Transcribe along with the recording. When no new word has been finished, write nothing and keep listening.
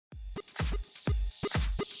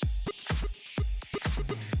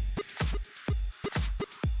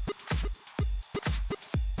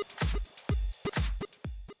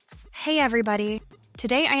Hey everybody!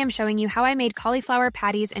 Today I am showing you how I made cauliflower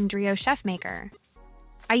patties in Dreo ChefMaker.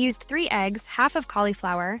 I used 3 eggs, half of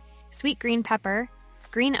cauliflower, sweet green pepper,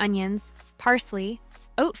 green onions, parsley,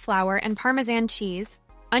 oat flour and parmesan cheese,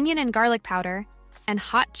 onion and garlic powder, and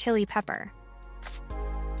hot chili pepper.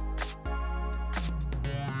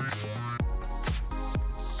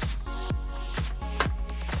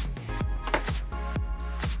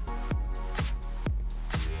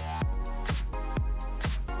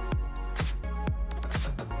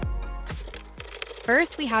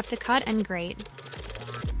 First, we have to cut and grate.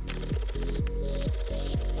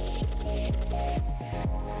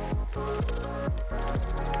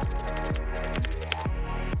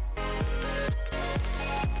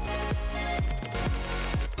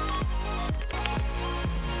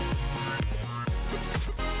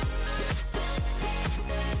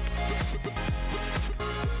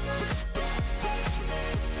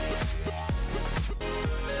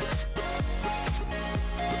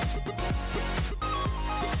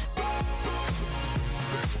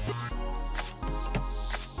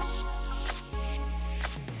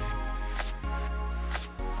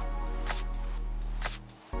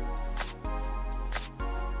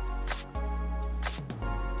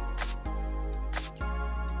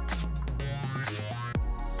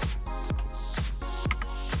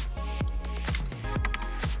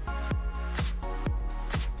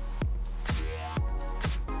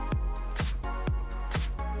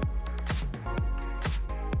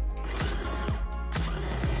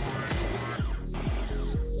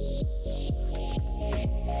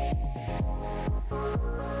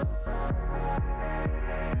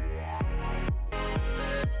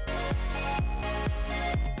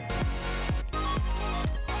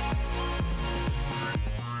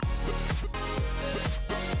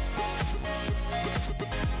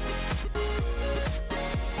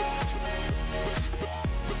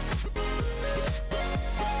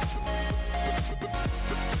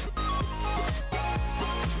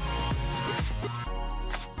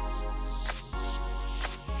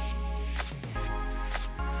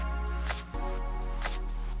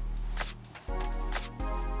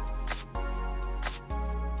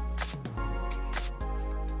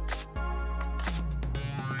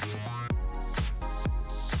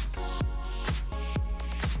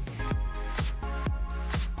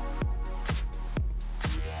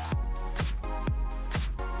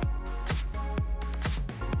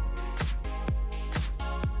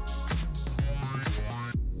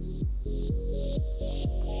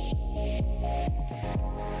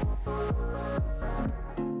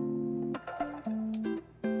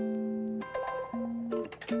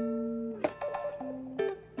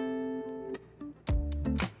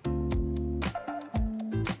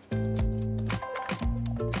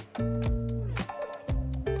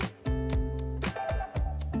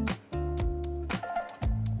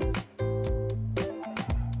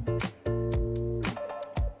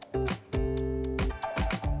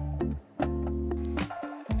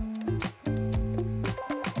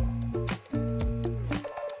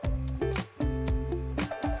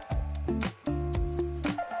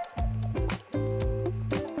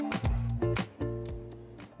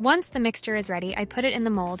 Once the mixture is ready, I put it in the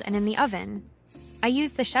mold and in the oven. I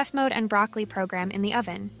used the chef mode and broccoli program in the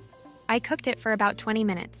oven. I cooked it for about 20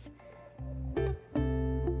 minutes.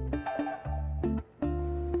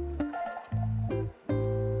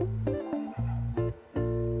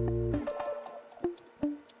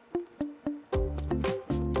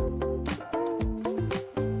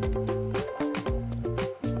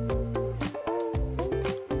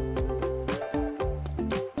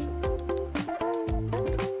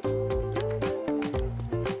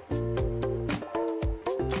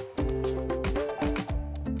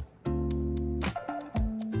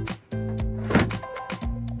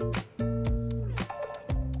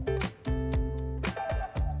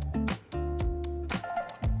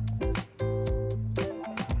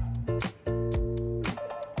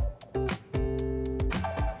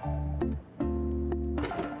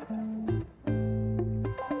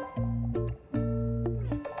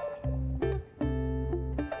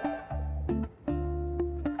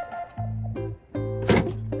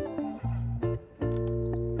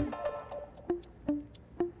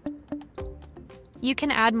 You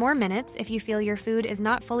can add more minutes if you feel your food is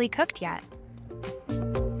not fully cooked yet.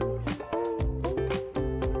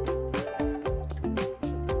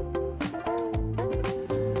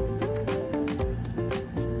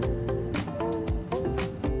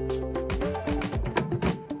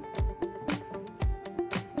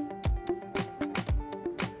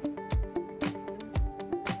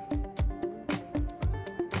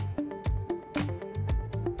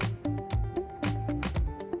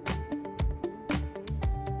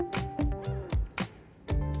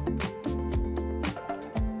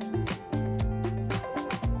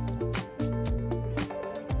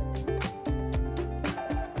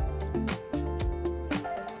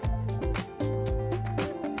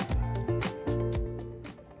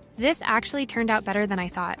 This actually turned out better than I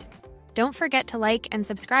thought. Don't forget to like and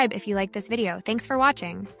subscribe if you like this video. Thanks for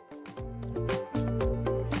watching.